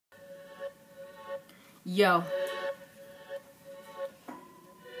Yo,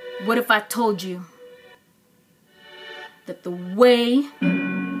 what if I told you that the way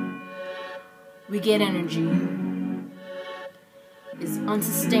we get energy is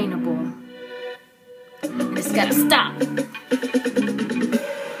unsustainable and it's gotta stop?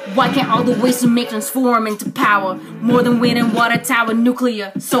 Why can't all the waste we make transform into power? More than wind and water, tower,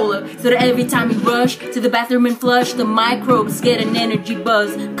 nuclear, solar. So that every time you rush to the bathroom and flush, the microbes get an energy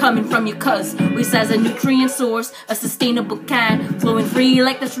buzz coming from your cuz. Waste as a nutrient source, a sustainable kind, flowing free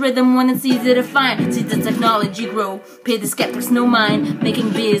like this rhythm when it's easy to find. See the technology grow, pay the skeptics no mind,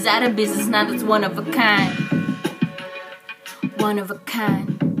 making biz out of business, now that's one of a kind. One of a kind.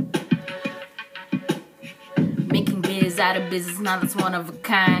 Making biz out of business, now that's one of a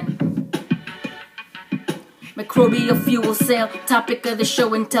kind. Microbial fuel cell, topic of the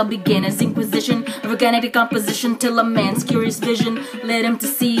show and tell. Beginners inquisition of organic decomposition till a man's curious vision led him to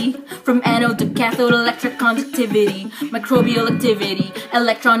see from anode to cathode electric conductivity, microbial activity,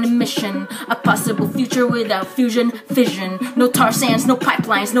 electron emission, a possible future without fusion, fission. No tar sands, no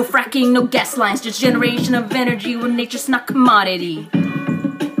pipelines, no fracking, no gas lines, just generation of energy where nature's not commodity.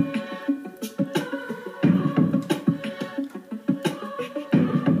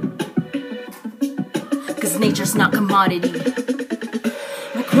 Cause nature's not commodity.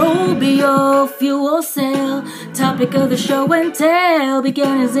 Microbial fuel cell, topic of the show and tell.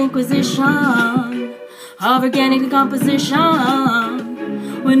 Beginner's inquisition of organic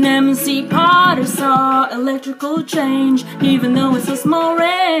decomposition. When MC Potter saw electrical change, even though it's a small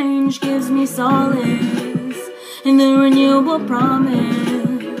range, gives me solace in the renewable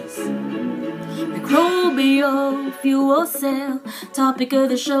promise. Microbial fuel cell, topic of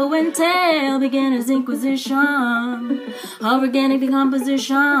the show and tell. Beginner's inquisition of organic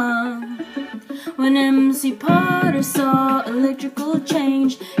decomposition. When MC Potter saw electrical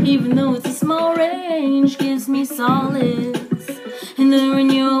change, even though it's a small range, gives me solace in the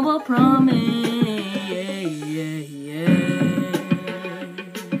renewable promise.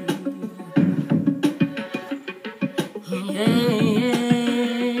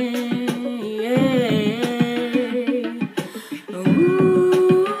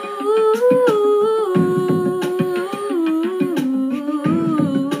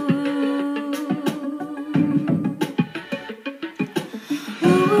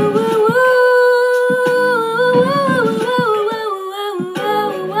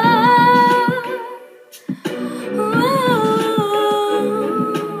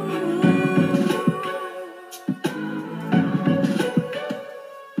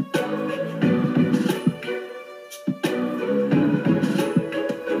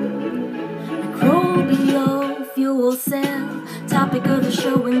 Microbial fuel cell, topic of the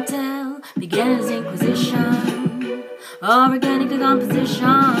show and tell. Beginner's inquisition of organic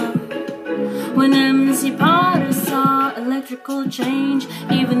decomposition. When MC Potter saw electrical change,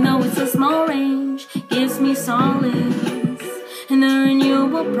 even though it's a small range, gives me solace in the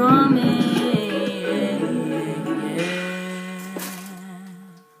renewable promise.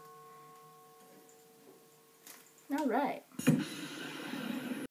 All right.